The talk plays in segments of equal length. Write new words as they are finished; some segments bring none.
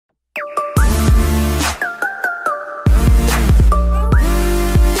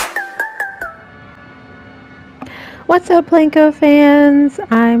What's up, Blanco fans?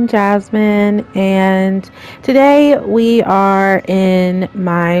 I'm Jasmine, and today we are in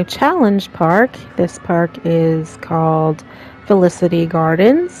my challenge park. This park is called Felicity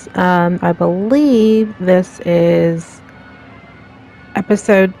Gardens. I believe this is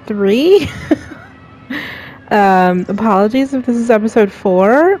episode 3. Apologies if this is episode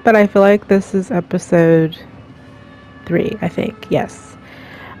 4, but I feel like this is episode 3, I think. Yes.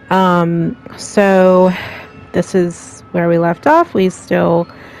 So this is where we left off. We still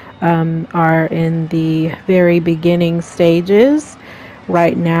are in the very beginning stages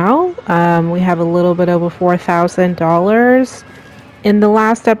right now. We have a little bit over $4,000. In the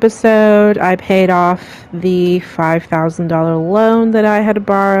last episode, I paid off the $5,000 loan that I had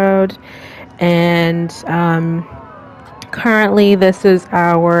borrowed, and currently this is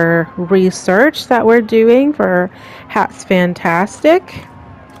our research that we're doing for Hats Fantastic.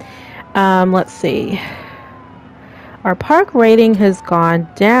 Let's see. Our park rating has gone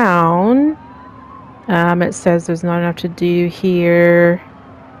down. It says there's not enough to do here.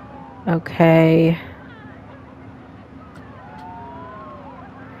 Okay.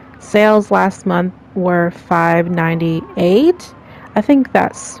 Sales last month were $5.98. I think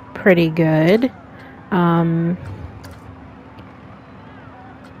that's pretty good.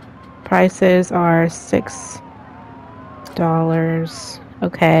 Prices are $6.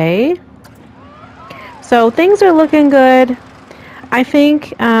 Okay. So things are looking good. I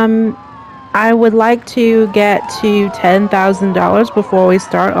think I would like to get to $10,000 before we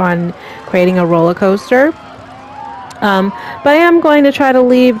start on creating a roller coaster. But I am going to try to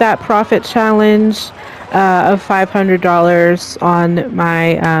leave that profit challenge of $500 on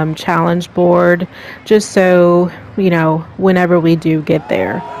my challenge board, just so, you know, whenever we do get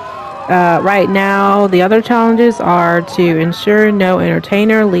there. Right now, the other challenges are to ensure no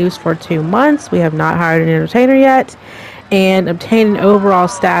entertainer leaves for 2 months. We have not hired an entertainer yet. And obtain an overall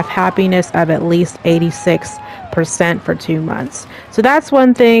staff happiness of at least 86% for 2 months. So that's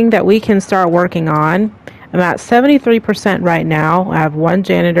one thing that we can start working on. I'm at 73% right now. I have 1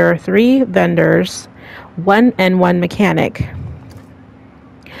 janitor, 3 vendors, 1 mechanic.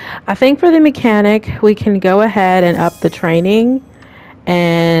 I think for the mechanic, we can go ahead and up the training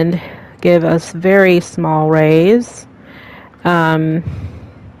and give us very small raise. For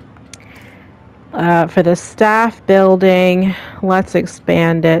the staff building, let's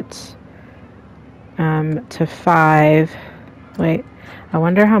expand it to 5. Wait, I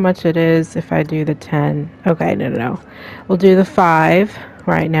wonder how much it is if I do the 10. Okay, no. We'll do the 5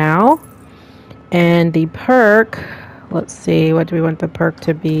 right now. And the perk, let's see, what do we want the perk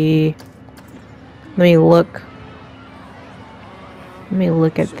to be? Let me look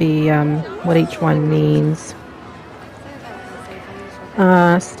at the what each one means.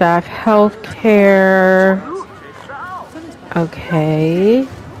 Staff health care. Okay.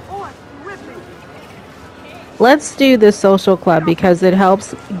 Let's do the social club because it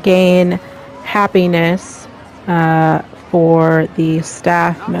helps gain happiness for the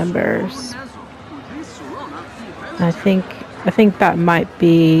staff members. I think that might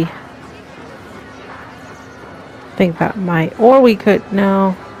be. Or we could,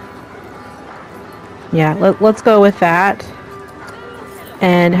 no. Yeah, let's go with that.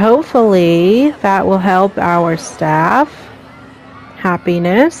 And hopefully that will help our staff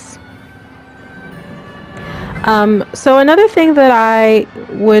happiness. So another thing that I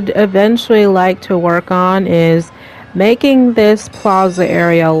would eventually like to work on is making this plaza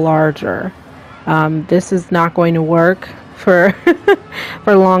area larger. This is not going to work for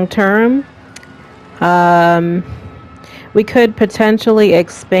for long term. We could potentially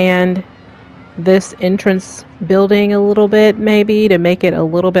expand this entrance building a little bit, maybe to make it a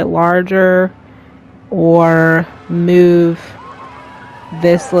little bit larger, or move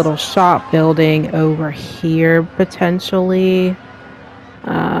this little shop building over here potentially.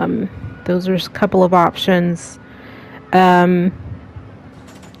 Those are a couple of options.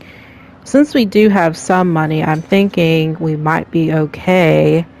 Since we do have some money, I'm thinking we might be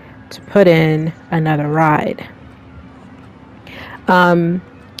okay to put in another ride.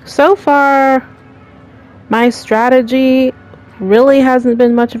 So far, my strategy really hasn't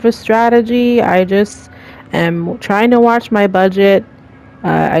been much of a strategy. I just am trying to watch my budget.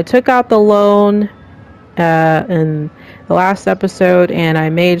 I took out the loan in the last episode, and I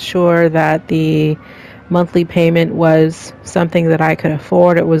made sure that the monthly payment was something that I could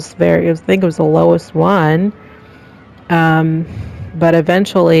afford. I think it was the lowest one. But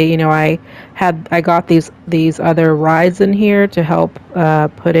eventually, I got these other rides in here to help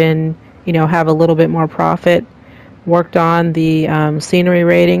put in, have a little bit more profit. Worked on the scenery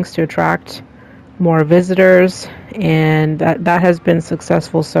ratings to attract more visitors, and that has been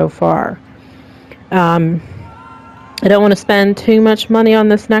successful so far. I don't want to spend too much money on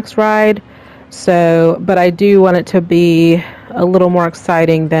this next ride, but I do want it to be a little more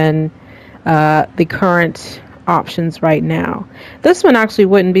exciting than the current options right now. This one actually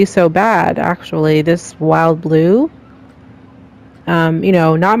wouldn't be so bad, actually, this Wild Blue.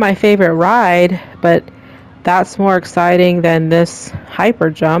 Not my favorite ride, but that's more exciting than this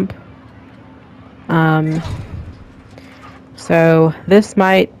hyper jump. So this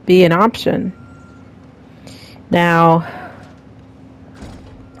might be an option. Now,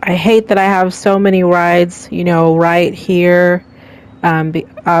 I hate that I have so many rides, right here.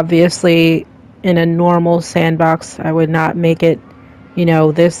 Obviously, in a normal sandbox, I would not make it,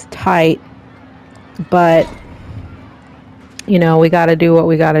 this tight. But, we got to do what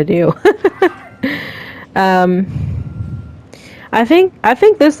we got to do. I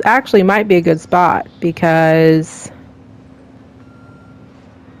think this actually might be a good spot because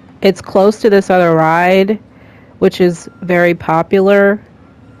it's close to this other ride, which is very popular.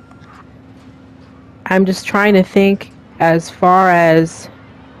 I'm just trying to think as far as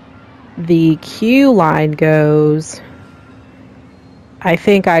the queue line goes. I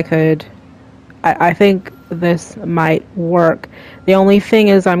think I could. I think this might work. The only thing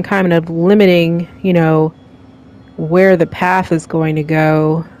is I'm kind of limiting, where the path is going to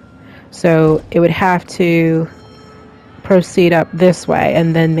go. So it would have to proceed up this way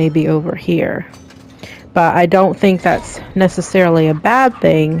and then maybe over here. But I don't think that's necessarily a bad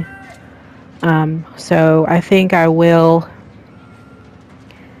thing. So I think I will.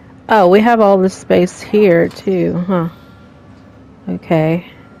 Oh, we have all this space here too, huh?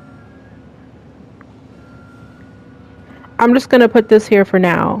 Okay. I'm just gonna put this here for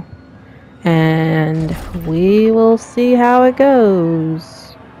now, and we will see how it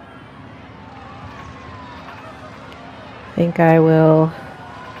goes. I think I will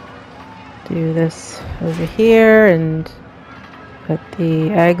do this over here and put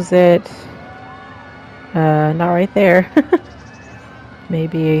the exit, not right there,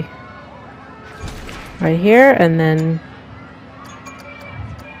 maybe right here, and then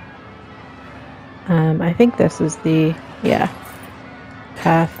I think this is the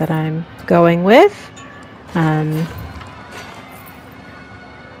path that I'm going with.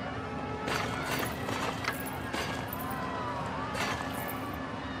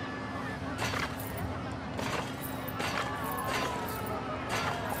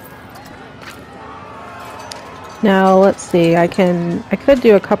 Now let's see, I could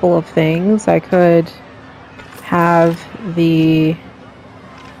do a couple of things. I could have the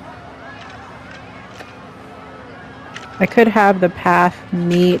path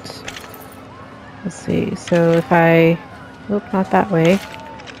meet. Let's see, so if not that way.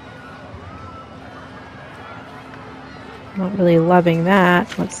 Not really loving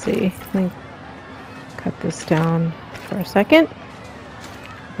that. Let's see, let me cut this down for a second.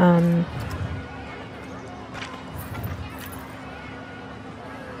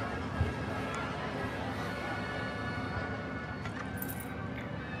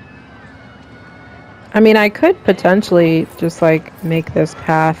 I mean, I could potentially just make this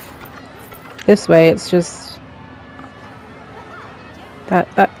path this way. It's just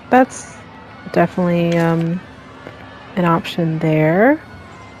that's definitely an option there.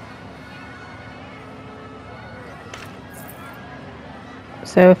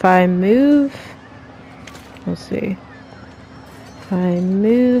 So if I move, let's see, if I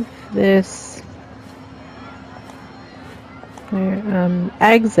move this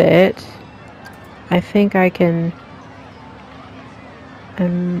exit, I think I can.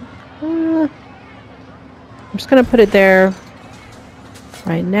 I'm just gonna put it there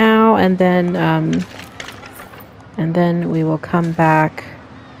right now, and then we will come back.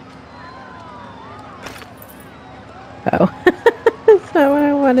 Oh, that's not what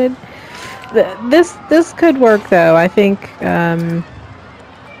I wanted. This could work though. I think if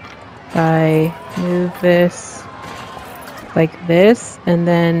I move this like this, and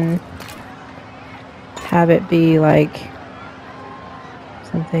then have it be like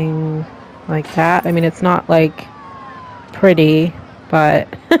something like that. I mean, it's not pretty, but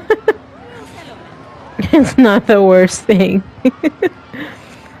it's not the worst thing.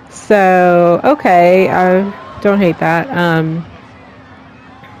 So, okay, I don't hate that.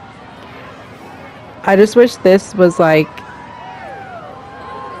 I just wish this was like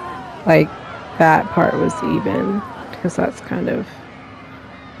that part was even, because that's kind of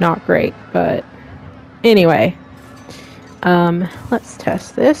not great, but anyway, let's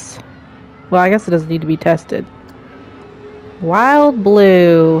test this. Well, I guess it doesn't need to be tested. Wild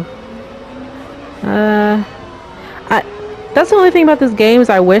Blue. I, that's the only thing about this game is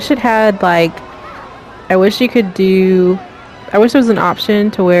I wish it had like, I wish you could do, I wish there was an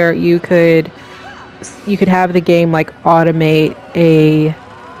option to where you could have the game like automate a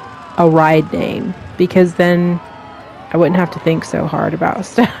ride name, because then I wouldn't have to think so hard about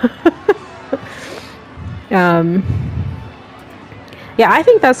stuff. um, yeah, I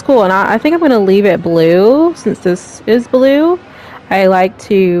think that's cool, and I think I'm going to leave it blue since this is blue. I like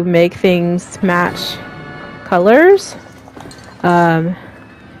to make things match colors.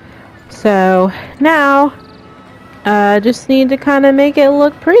 So now just need to kind of make it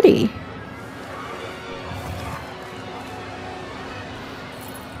look pretty.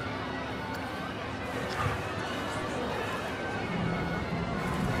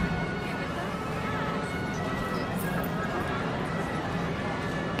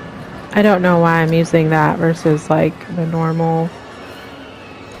 I don't know why I'm using that versus like the normal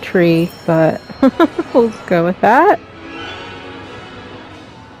tree, but we'll just go with that.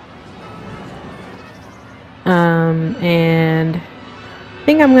 And I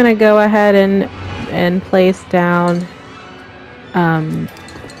think I'm gonna go ahead and place down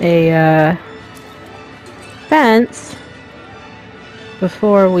a fence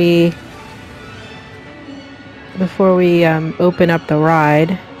before we open up the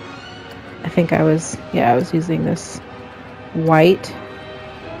ride. I think I was using this white.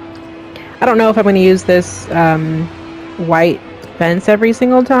 I don't know if I'm going to use this white fence every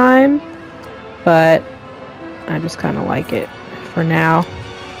single time, but I just kind of like it for now.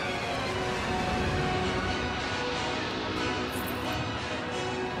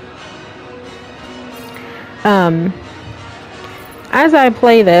 As I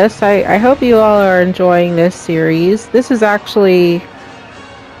play this, I hope you all are enjoying this series. This is actually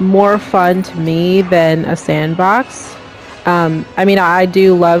more fun to me than a sandbox. I mean, I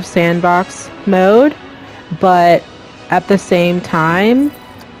do love sandbox mode, but at the same time,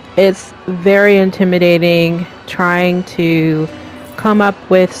 it's very intimidating trying to come up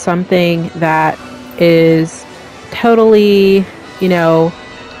with something that is totally, you know,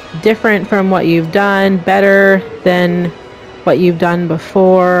 different from what you've done, better than what you've done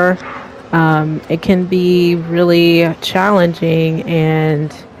before. It can be really challenging,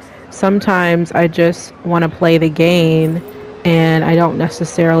 and sometimes I just want to play the game and I don't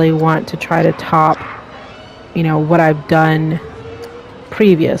necessarily want to try to top, you know, what I've done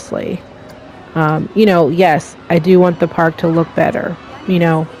previously. You know, yes, I do want the park to look better, you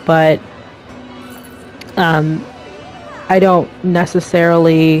know, but I don't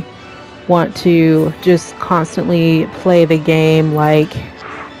necessarily want to just constantly play the game like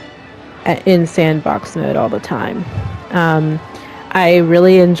in sandbox mode all the time. I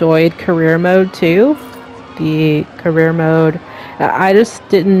really enjoyed career mode too. The career mode, I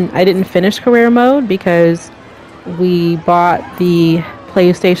didn't finish career mode because we bought the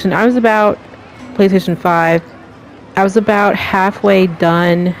PlayStation. PlayStation 5. I was about halfway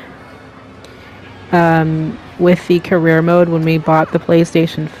done with the career mode when we bought the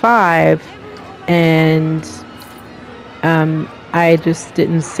PlayStation 5, and I just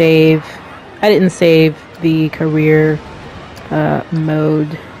didn't save. I didn't save the career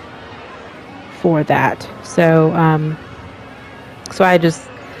mode for that. So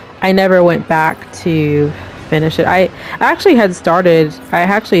I never went back to finish it. I actually had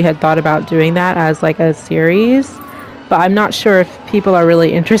thought about doing that as like a series, but I'm not sure if people are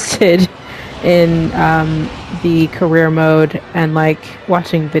really interested in the career mode and like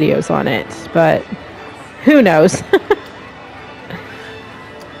watching videos on it, but who knows.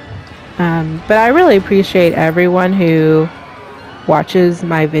 But I really appreciate everyone who watches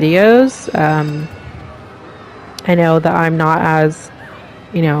my videos. I know that I'm not as,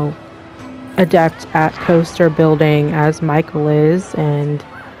 you know, adept at coaster building as Michael is, and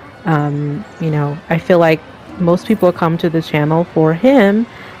you know, I feel like most people come to the channel for him,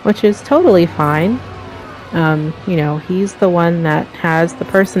 which is totally fine. You know, he's the one that has the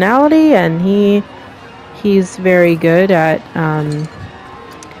personality, and he's very good at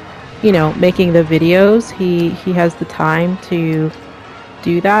you know, making the videos. He has the time to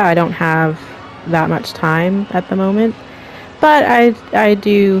do that. I don't have that much time at the moment, but I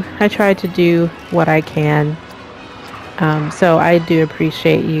try to do what I can. So I do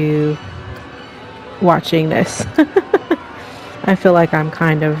appreciate you watching this. I feel like I'm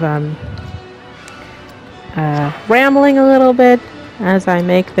kind of rambling a little bit as I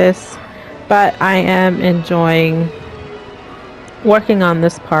make this, but I am enjoying working on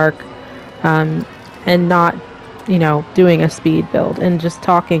this park, and not, you know, doing a speed build, and just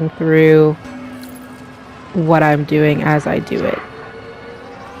talking through what I'm doing as I do it.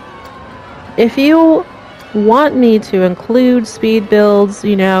 if you want me to include speed builds,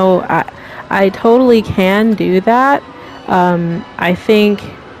 you know, I totally can do that. I think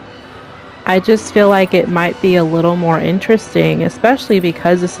I just feel like it might be a little more interesting, especially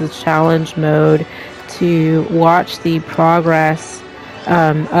because this is challenge mode, to watch the progress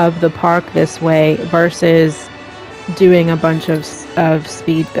of the park this way versus doing a bunch of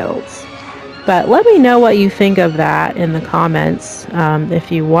speed builds. But let me know what you think of that in the comments.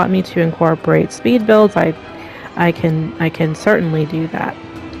 If you want me to incorporate speed builds, I can certainly do that.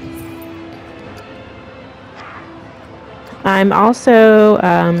 I'm also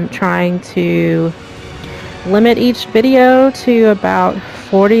trying to limit each video to about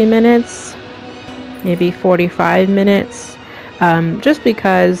 40 minutes, maybe 45 minutes, just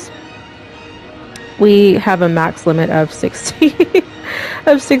because we have a max limit of 60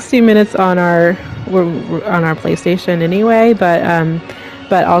 of 60 minutes on our PlayStation anyway.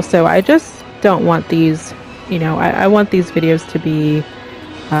 But also I just don't want these, you know, I want these videos to be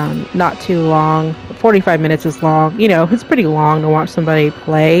not too long. 45 minutes is long, you know, it's pretty long to watch somebody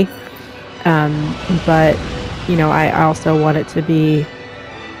play, but you know, I also want it to be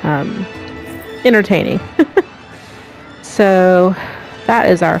entertaining. So that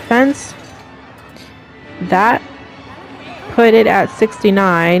is our fence. That put it at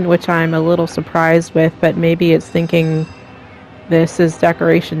 69, which I'm a little surprised with, but maybe it's thinking this is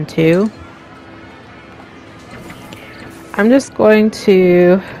decoration too. I'm just going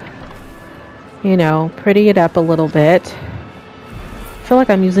to, you know, pretty it up a little bit. I feel like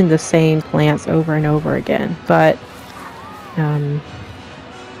I'm using the same plants over and over again, but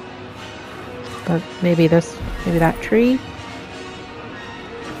maybe that tree.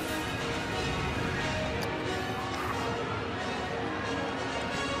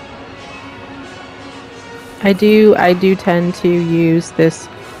 I do tend to use this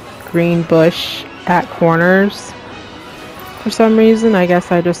green bush at corners for some reason. I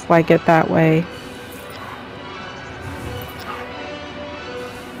guess I just like it that way.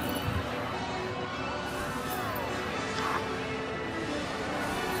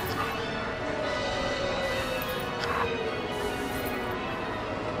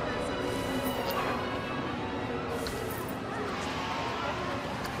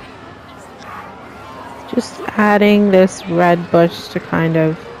 Just adding this red bush to kind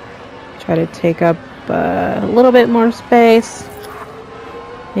of try to take up a little bit more space.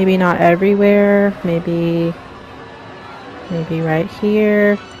 Maybe not everywhere. Maybe right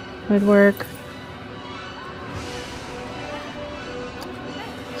here would work.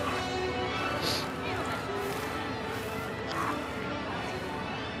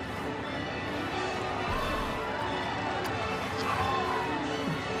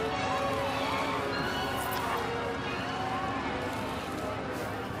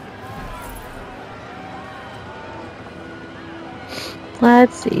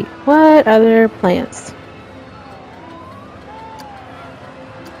 Let's see, what other plants?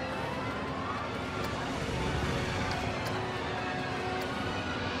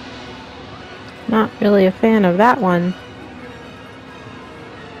 Not really a fan of that one.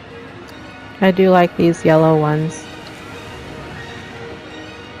 I do like these yellow ones.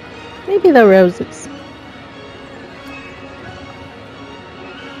 Maybe the roses.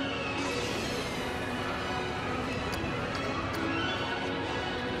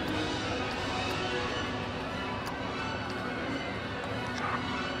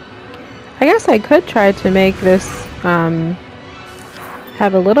 I guess I could try to make this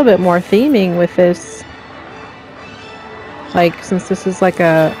have a little bit more theming with this, like, since this is like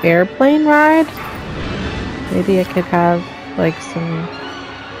a airplane ride, maybe I could have like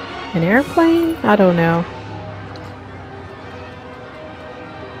an airplane? I don't know.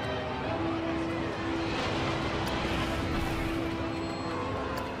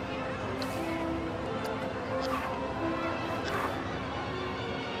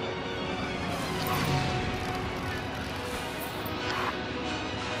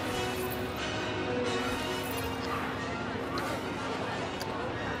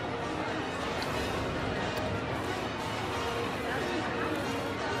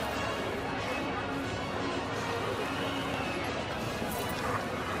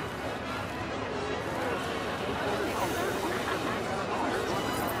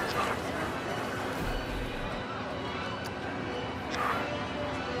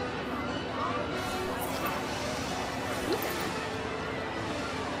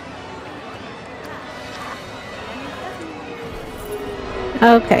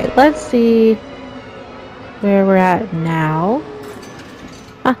 Okay, let's see where we're at now.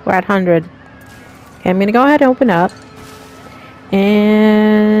 Ah, we're at 100. Okay, I'm gonna go ahead and open up.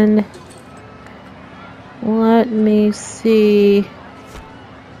 And Let me see.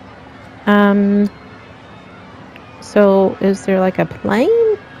 So is there like a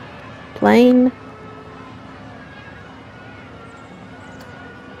plane? Plane?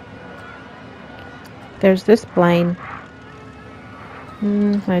 There's this plane.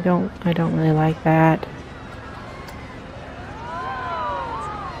 I don't really like that.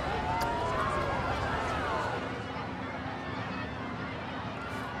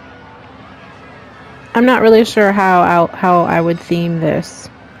 I'm not really sure how I would theme this,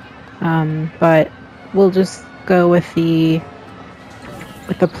 but we'll just go with the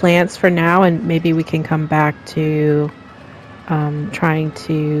plants for now, and maybe we can come back to trying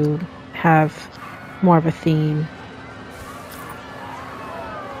to have more of a theme.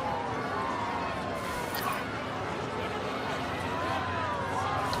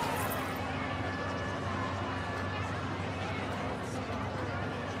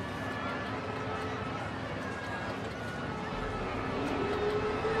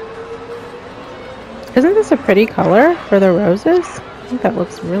 Isn't this a pretty color for the roses? I think that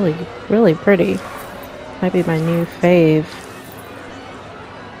looks really, really pretty. Might be my new fave.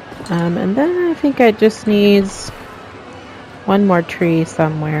 And then I think it just needs one more tree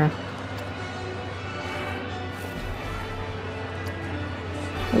somewhere.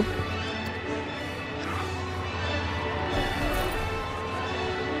 Oop.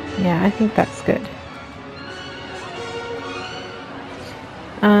 Yeah, I think that's good.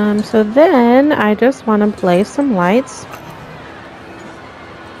 So then I just want to place some lights.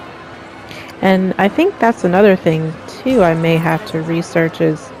 And I think that's another thing too I may have to research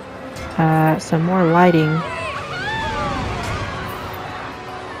is some more lighting.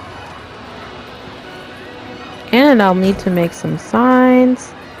 And I'll need to make some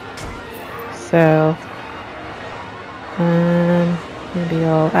signs. So maybe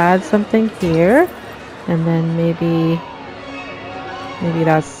I'll add something here, and then maybe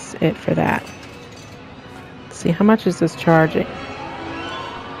that's it for that. Let's see, how much is this charging?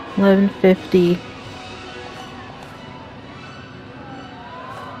 $11.50.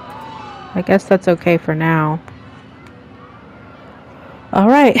 I guess that's okay for now. All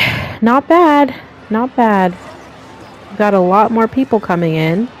right, not bad, not bad. We've got a lot more people coming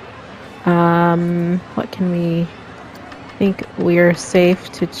in. What can we think? We're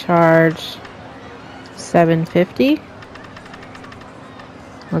safe to charge $7.50.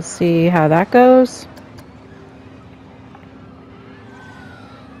 Let's see how that goes.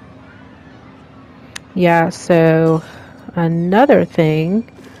 Yeah, so another thing,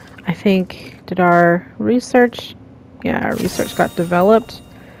 I think, did our research, yeah, our research got developed.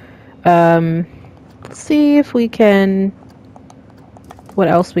 Let's see if we can, what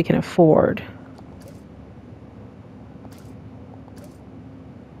else we can afford.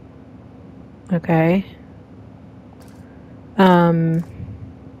 Okay.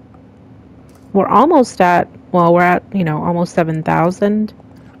 We're almost at, well, we're at, you know, almost 7,000.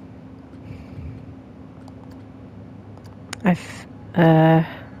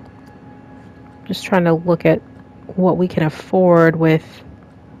 Just trying to look at what we can afford with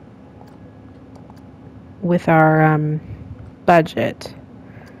our budget.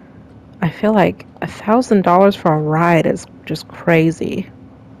 I feel like $1,000 for a ride is just crazy.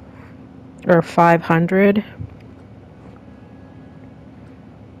 Or 500.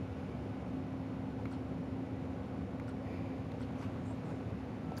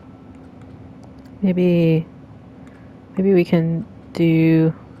 Maybe we can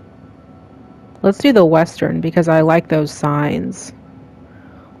do, let's do the Western because I like those signs.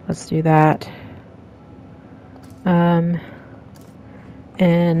 Let's do that. And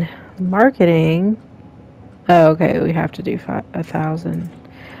marketing, oh, okay, we have to do 1,000.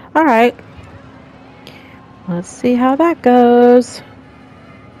 All right, let's see how that goes.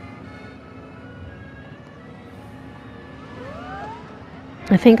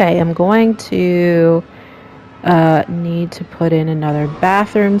 I think I am going to need to put in another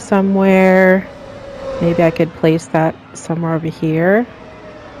bathroom somewhere. Maybe I could place that somewhere over here.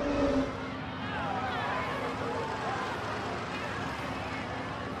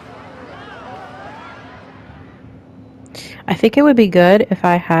 I think it would be good if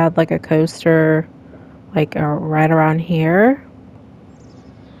I had like a coaster like right around here.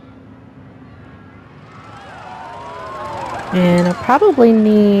 And I'll probably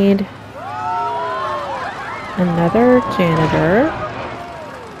need another janitor.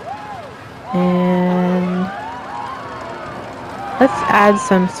 And let's add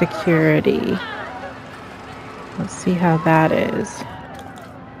some security. Let's see how that is.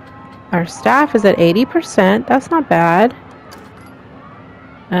 Our staff is at 80%. That's not bad.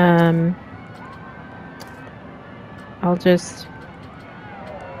 I'll just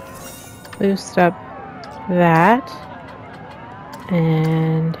boost up that,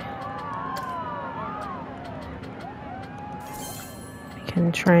 and we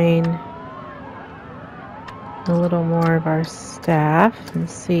can train a little more of our staff and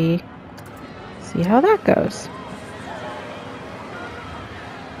see how that goes.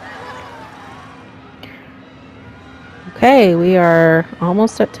 Okay, we are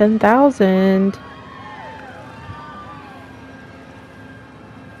almost at 10,000.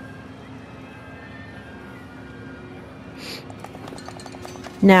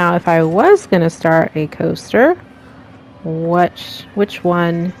 Now, if I was going to start a coaster, which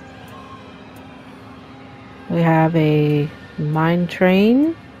one? We have a mine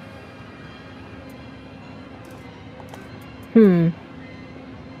train.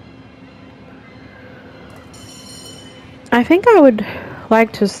 I think I would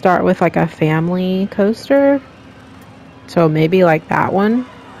like to start with like a family coaster. So maybe like that one.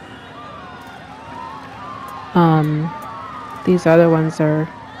 These other ones are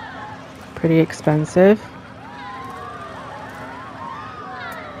pretty expensive.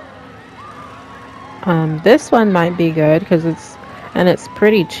 This one might be good because it's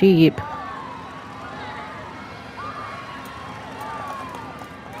pretty cheap.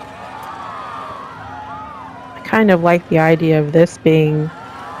 I kind of like the idea of this being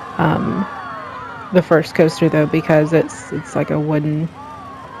the first coaster though, because it's like a wooden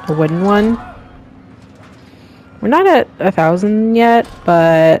one. We're not at 1,000 yet,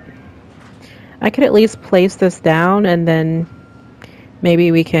 but I could at least place this down, and then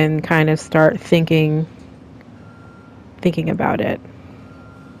maybe we can kind of start thinking about it.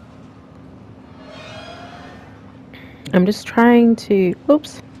 I'm just trying to,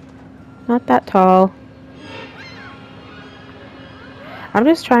 oops, not that tall. I'm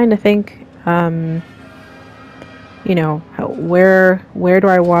just trying to think, you know, where do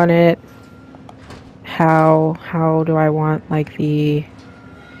I want it? How do I want like the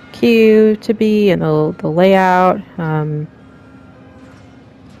queue to be and the layout?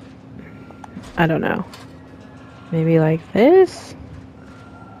 I don't know. Maybe like this?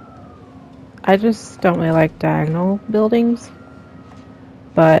 I just don't really like diagonal buildings.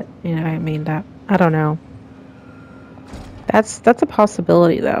 But, you know, I mean that, I don't know. That's a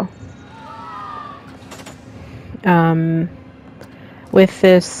possibility though. With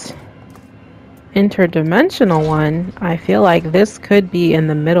this interdimensional one, I feel like this could be in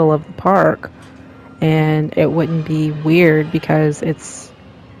the middle of the park and it wouldn't be weird because it's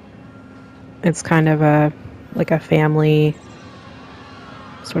kind of like a family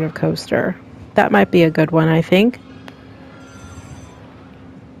sort of coaster. That might be a good one, I think.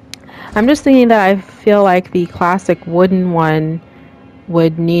 I'm just thinking that I feel like the classic wooden one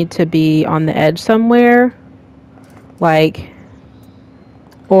would need to be on the edge somewhere, like,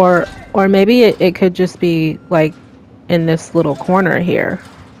 or maybe it could just be like in this little corner here.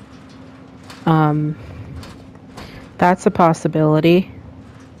 That's a possibility.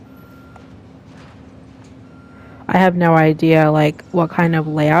 I have no idea like what kind of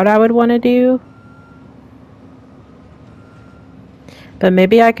layout I would want to do. But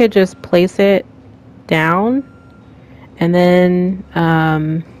maybe I could just place it down and then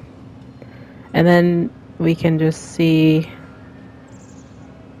we can just see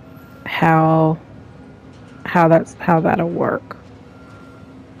how that'll work.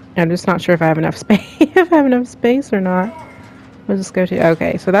 I'm just not sure if I have enough space if I have enough space or not. We'll just go to,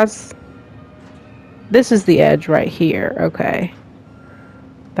 okay, so this is the edge right here. Okay.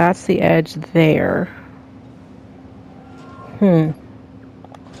 That's the edge there.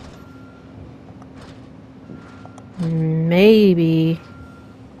 Maybe.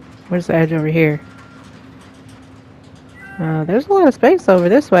 Where's the edge over here? There's a lot of space over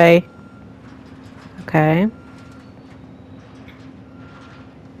this way. Okay.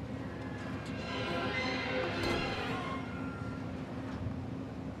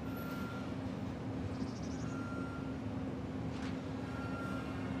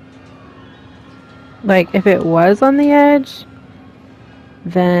 Like, if it was on the edge,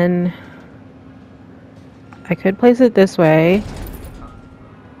 then I could place it this way.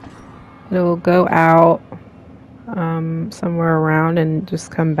 It will go out somewhere around and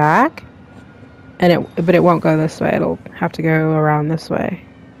just come back. But it won't go this way. It'll have to go around this way.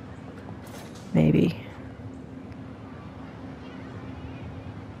 Maybe.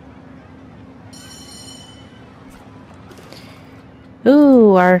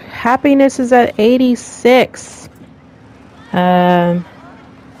 Ooh, our happiness is at 86. It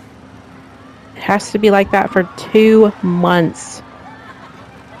has to be like that for 2 months.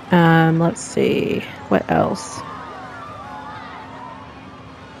 Let's see. What else?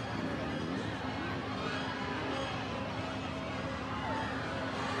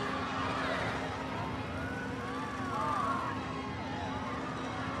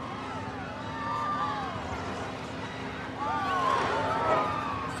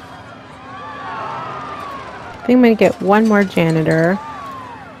 think I'm gonna get one more janitor.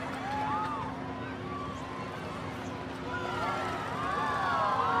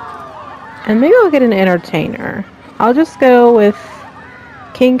 And maybe I'll get an entertainer. I'll just go with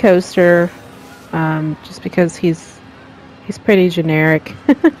King Coaster, just because he's pretty generic.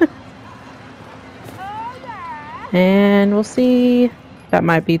 And we'll see. That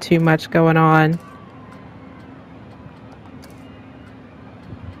might be too much going on.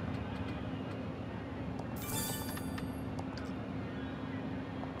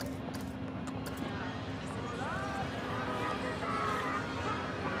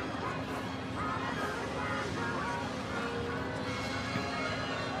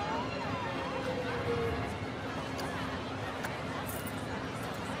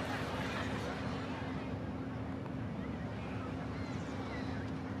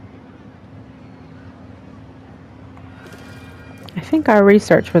 I think our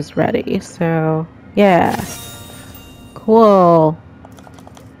research was ready, so yeah. Cool.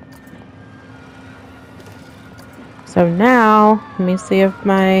 So now, let me see if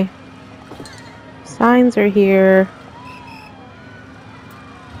my signs are here.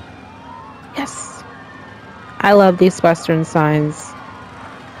 Yes! I love these Western signs.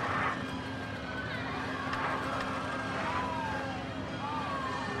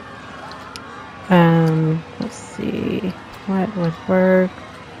 Let's see. What would work?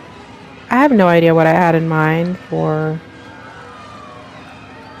 I have no idea what I had in mind for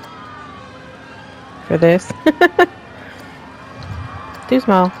this. Too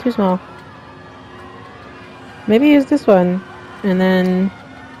small, too small. Maybe use this one. And then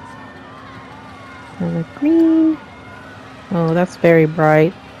the green. Oh, that's very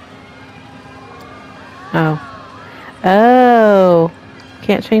bright. Oh. Oh!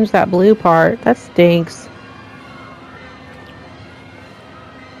 Can't change that blue part. That stinks.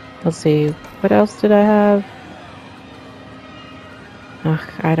 Let's see. What else did I have? Ugh,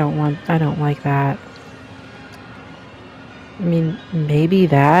 I don't like that. I mean, maybe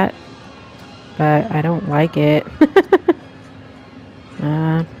that, but I don't like it.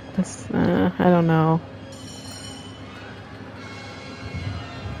 I don't know.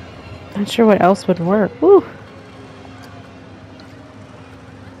 Not sure what else would work. Woo!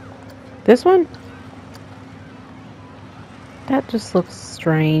 This one? That just looks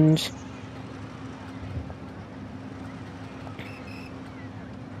strange.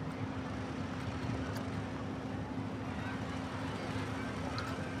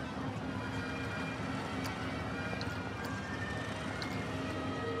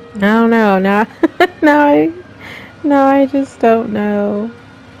 I don't know. Now, I just don't know.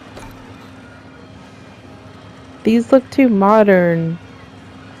 These look too modern.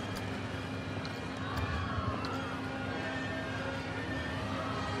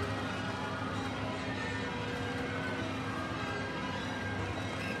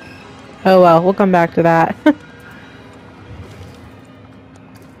 Oh well, we'll come back to that.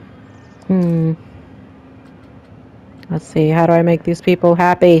 Let's see, how do I make these people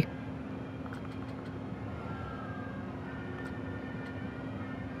happy?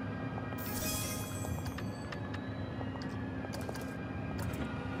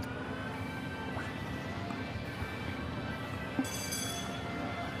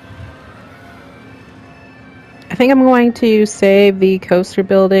 I think I'm going to save the coaster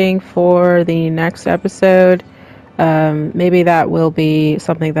building for the next episode. Maybe that will be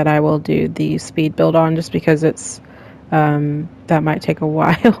something that I will do the speed build on, just because it's that might take a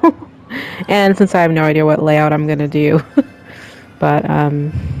while. And since I have no idea what layout I'm gonna do. But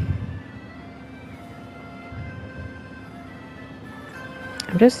I'm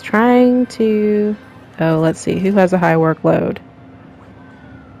just trying to... Oh, let's see, who has a high workload?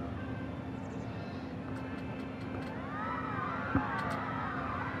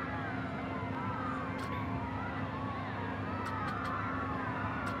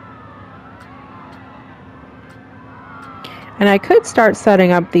 And I could start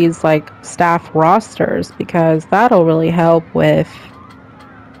setting up these like staff rosters, because that'll really help with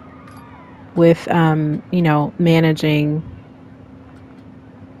you know, managing.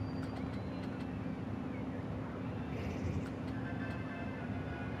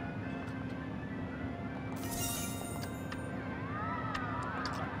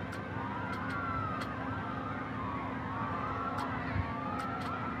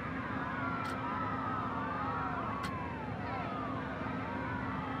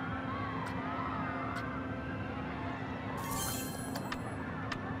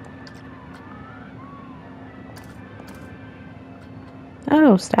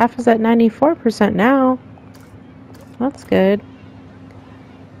 Oh, staff is at 94% now. That's good.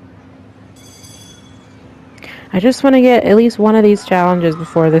 just want to get at least one of these challenges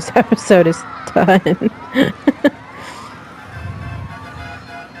before this episode is done.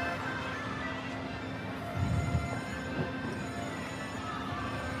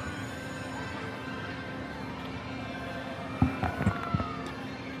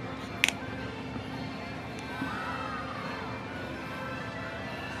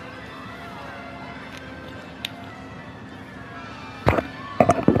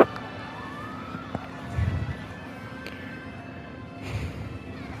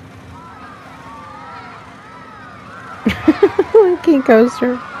 King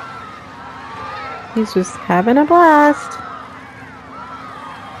Coaster. He's just having a blast.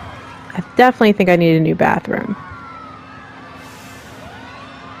 I definitely think I need a new bathroom.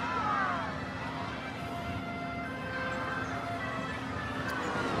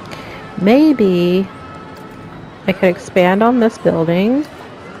 Maybe I could expand on this building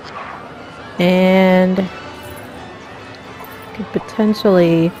and could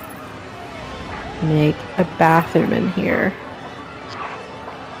potentially make a bathroom in here.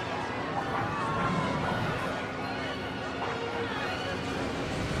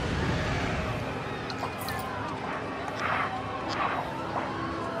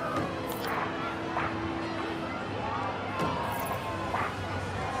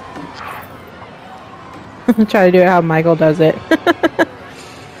 Try to do it how Michael does it.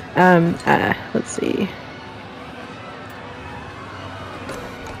 Let's see.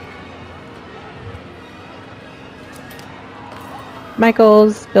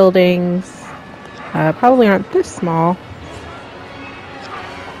 Michael's buildings probably aren't this small.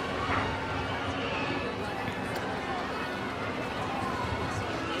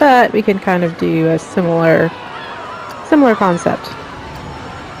 But we can kind of do a similar concept.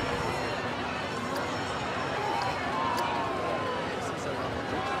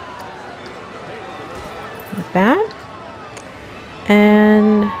 Like that.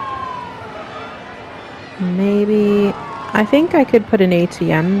 And maybe I think I could put an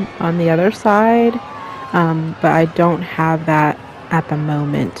ATM on the other side, but I don't have that at the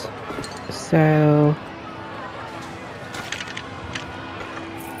moment. So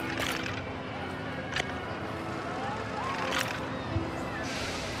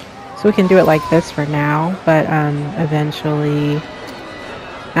we can do it like this for now, but eventually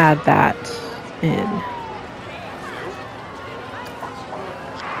add that in.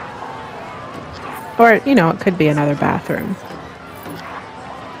 Or, you know, it could be another bathroom.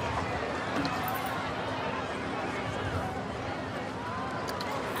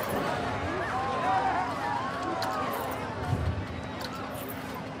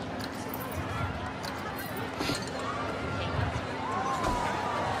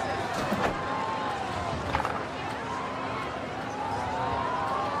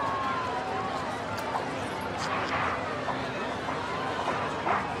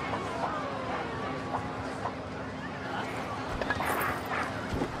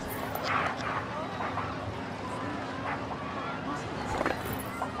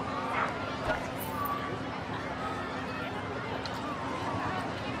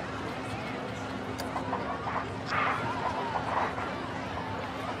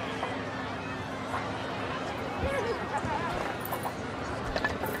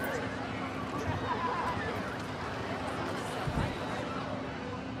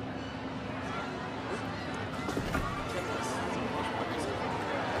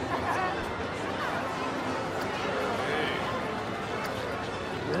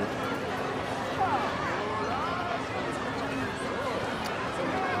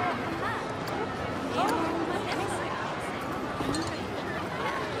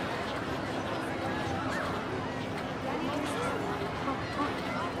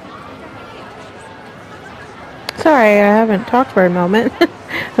 Sorry, I haven't talked for a moment. I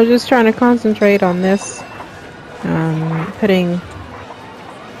was just trying to concentrate on this, putting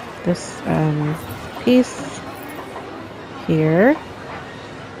this piece here.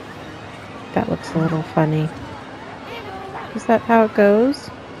 That looks a little funny. Is that how it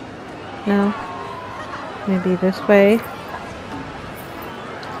goes? No? Maybe this way?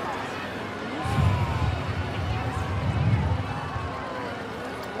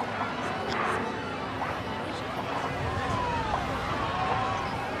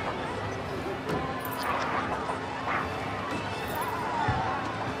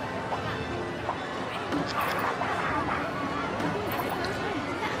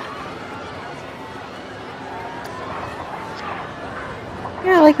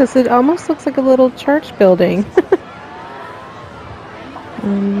 Yeah, I like this. It almost looks like a little church building.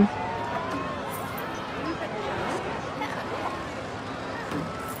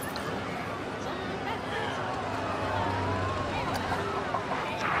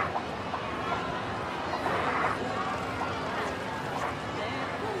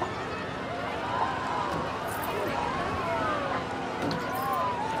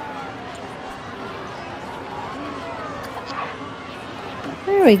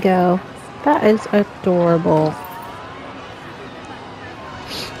 There we go. That is adorable.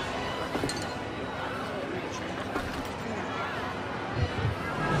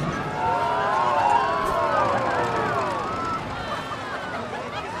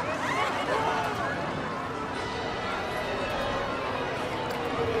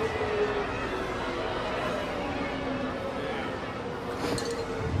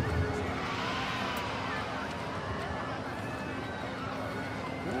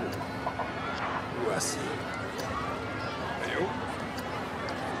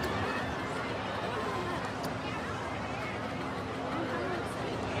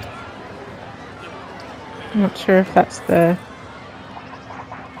 I'm not sure if that's the...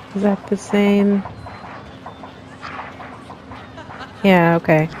 Is that the same? Yeah,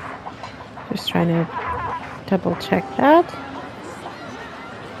 okay. Just trying to double check that.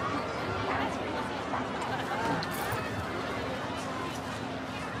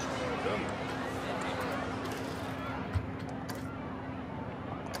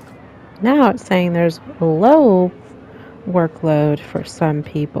 Now it's saying there's a low workload for some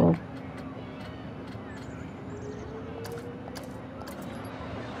people.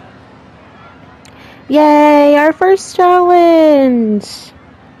 Yay, our first challenge!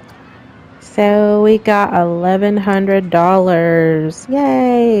 So we got $1,100.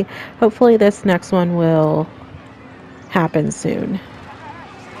 Yay! Hopefully this next one will happen soon.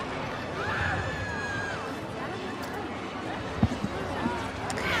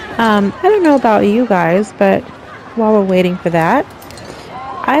 I don't know about you guys, but while we're waiting for that,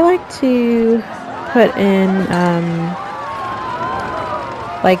 I like to put in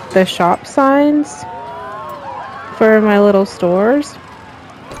like the shop signs for my little stores.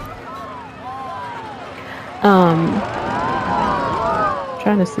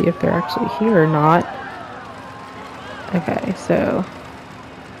 Trying to see if they're actually here or not. Okay, so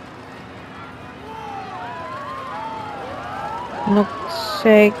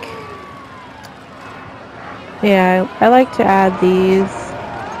milkshake. Yeah, I like to add these.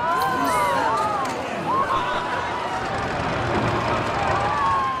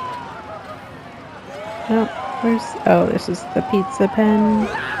 Oh, oh, this is the pizza pen.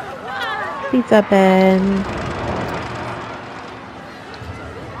 Pizza pen.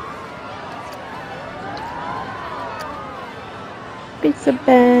 Pizza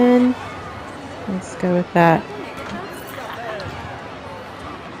pen. Let's go with that.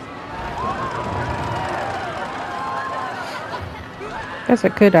 Guess I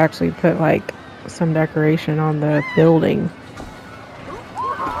could actually put like some decoration on the building.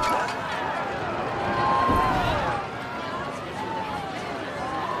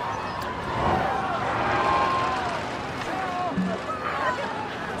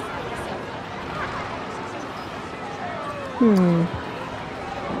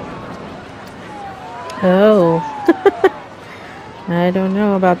 Oh. I don't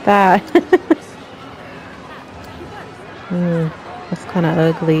know about that. That's kind of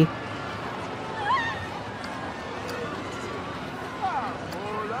ugly.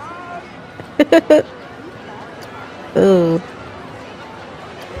 Ooh.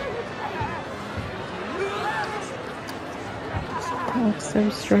 That looks so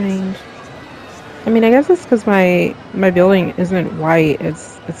strange. I mean, I guess it's because my building isn't white.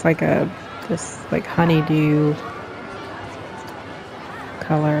 It's like this like honeydew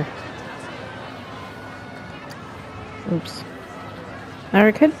color. Oops. Or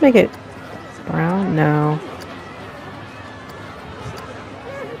I could make it brown. No.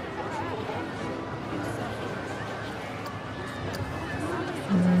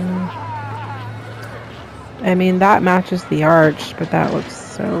 I mean, that matches the arch, but that looks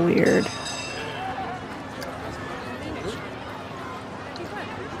so weird.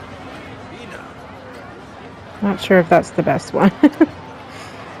 Not sure if that's the best one.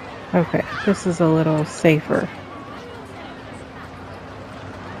 Okay, this is a little safer.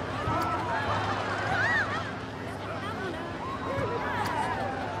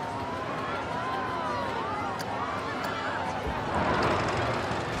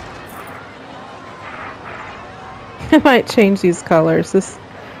 I might change these colors. This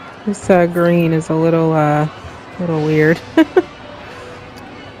green is a little weird.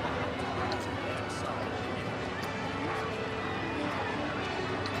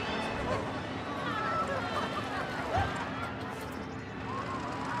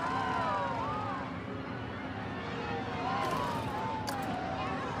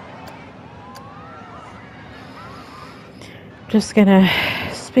 Just gonna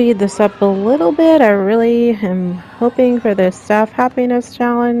speed this up a little bit. I really am hoping for this staff happiness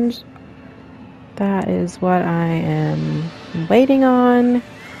challenge. That is what I am I'm waiting on. I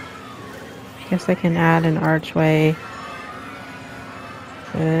guess I can add an archway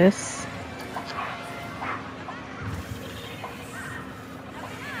for this.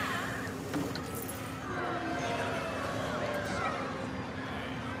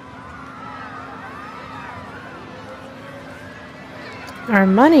 Our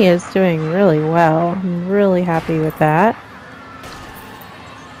money is doing really well. I'm really happy with that.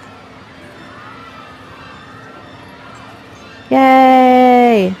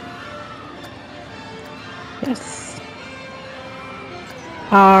 Yay! Yes.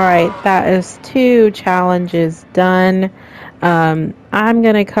 Alright, that is 2 challenges done. I'm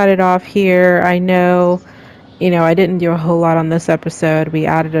gonna cut it off here. I know, I didn't do a whole lot on this episode. We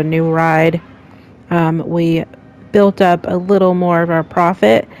added a new ride. We built up a little more of our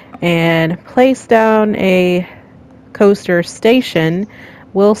profit and placed down a coaster station.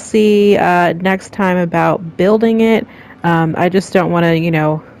 We'll see next time about building it. I just don't want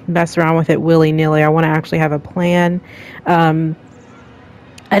to, mess around with it willy-nilly. I want to actually have a plan.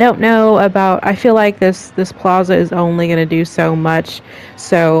 I don't know about, I feel like this plaza is only going to do so much.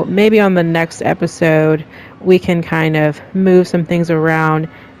 So maybe on the next episode, we can kind of move some things around,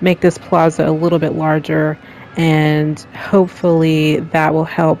 make this plaza a little bit larger, and hopefully that will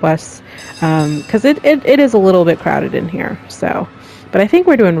help us, because it is a little bit crowded in here. So, but I think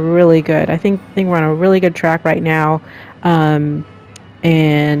we're doing really good. I think we're on a really good track right now.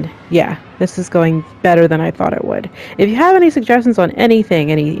 And yeah, this is going better than I thought it would. If you have any suggestions on anything,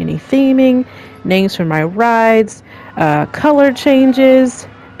 any theming, names for my rides, color changes,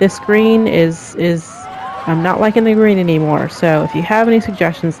 this green is I'm not liking the green anymore. So if you have any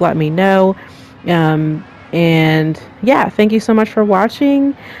suggestions, let me know. And yeah, thank you so much for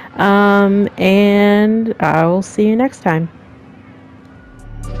watching. And I will see you next time.